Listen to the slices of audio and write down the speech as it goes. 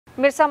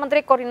Pemirsa,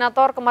 Menteri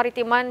Koordinator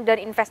Kemaritiman dan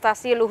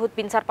Investasi Luhut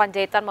Binsar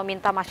Panjaitan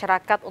meminta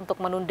masyarakat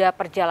untuk menunda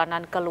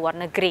perjalanan ke luar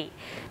negeri.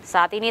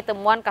 Saat ini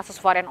temuan kasus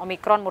varian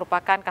Omicron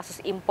merupakan kasus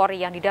impor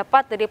yang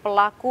didapat dari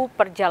pelaku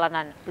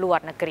perjalanan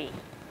luar negeri.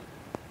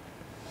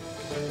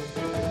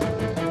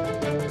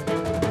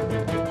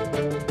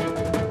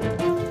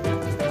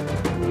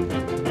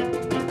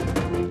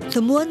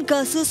 Temuan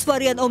kasus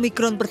varian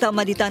Omicron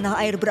pertama di tanah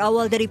air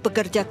berawal dari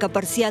pekerja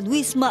kebersihan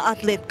Wisma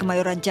Atlet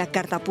Kemayoran,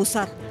 Jakarta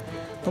Pusat.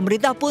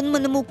 Pemerintah pun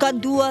menemukan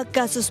 2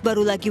 kasus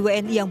baru lagi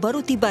WNI yang baru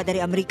tiba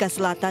dari Amerika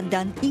Selatan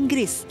dan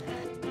Inggris.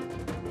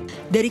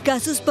 Dari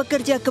kasus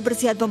pekerja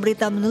kebersihan,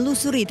 pemerintah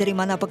menelusuri dari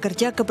mana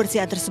pekerja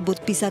kebersihan tersebut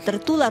bisa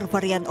tertular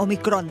varian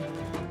Omicron.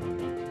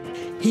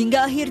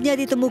 Hingga akhirnya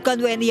ditemukan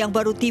WNI yang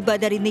baru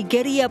tiba dari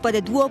Nigeria pada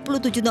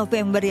 27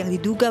 November yang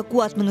diduga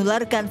kuat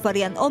menularkan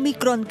varian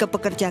Omicron ke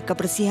pekerja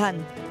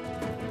kebersihan.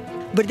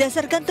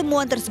 Berdasarkan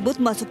temuan tersebut,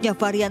 masuknya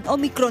varian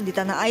Omicron di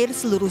tanah air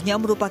seluruhnya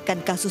merupakan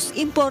kasus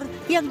impor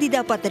yang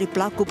didapat dari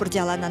pelaku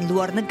perjalanan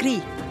luar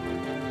negeri.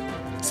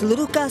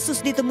 Seluruh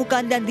kasus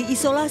ditemukan dan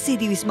diisolasi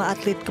di Wisma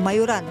Atlet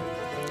Kemayoran.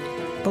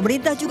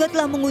 Pemerintah juga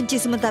telah mengunci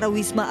sementara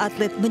Wisma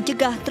Atlet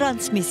mencegah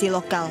transmisi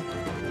lokal.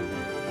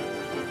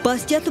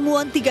 Pasca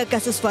temuan 3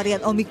 kasus varian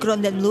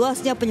Omicron dan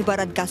meluasnya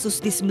penyebaran kasus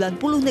di 90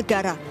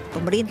 negara,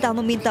 pemerintah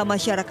meminta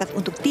masyarakat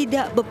untuk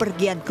tidak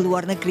bepergian ke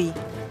luar negeri.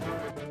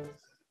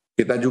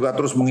 Kita juga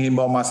terus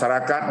menghimbau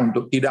masyarakat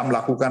untuk tidak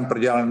melakukan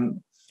perjalanan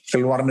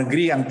ke luar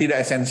negeri yang tidak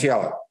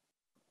esensial.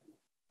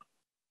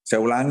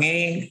 Saya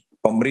ulangi,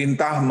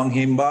 pemerintah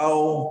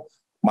menghimbau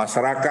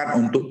masyarakat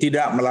untuk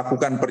tidak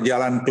melakukan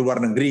perjalanan ke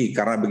luar negeri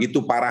karena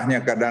begitu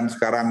parahnya keadaan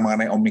sekarang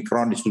mengenai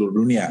Omicron di seluruh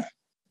dunia.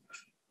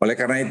 Oleh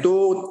karena itu,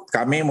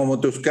 kami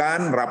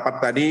memutuskan rapat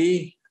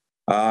tadi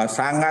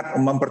sangat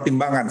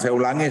mempertimbangkan, saya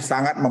ulangi,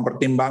 sangat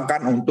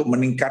mempertimbangkan untuk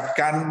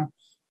meningkatkan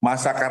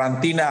masa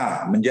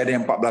karantina menjadi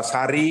 14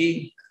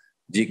 hari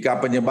jika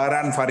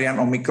penyebaran varian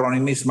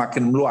Omicron ini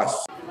semakin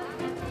meluas.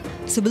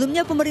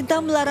 Sebelumnya pemerintah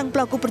melarang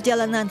pelaku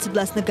perjalanan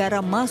 11 negara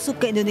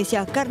masuk ke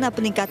Indonesia karena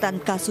peningkatan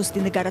kasus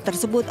di negara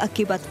tersebut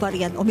akibat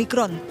varian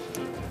Omicron.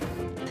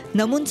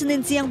 Namun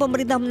Senin siang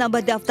pemerintah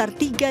menambah daftar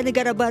 3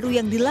 negara baru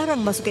yang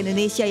dilarang masuk ke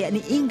Indonesia, yakni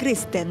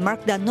Inggris,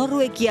 Denmark, dan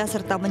Norwegia,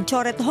 serta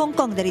mencoret Hong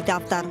Kong dari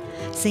daftar.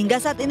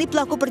 Sehingga saat ini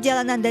pelaku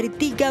perjalanan dari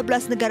 13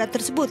 negara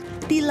tersebut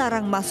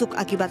dilarang masuk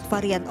akibat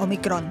varian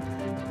Omicron.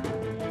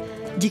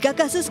 Jika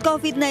kasus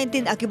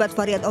COVID-19 akibat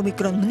varian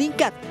Omicron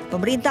meningkat,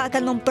 pemerintah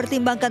akan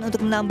mempertimbangkan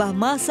untuk menambah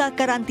masa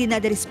karantina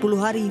dari 10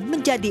 hari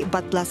menjadi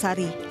 14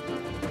 hari.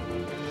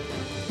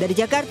 Dari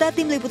Jakarta,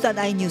 tim liputan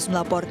iNews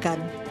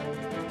melaporkan.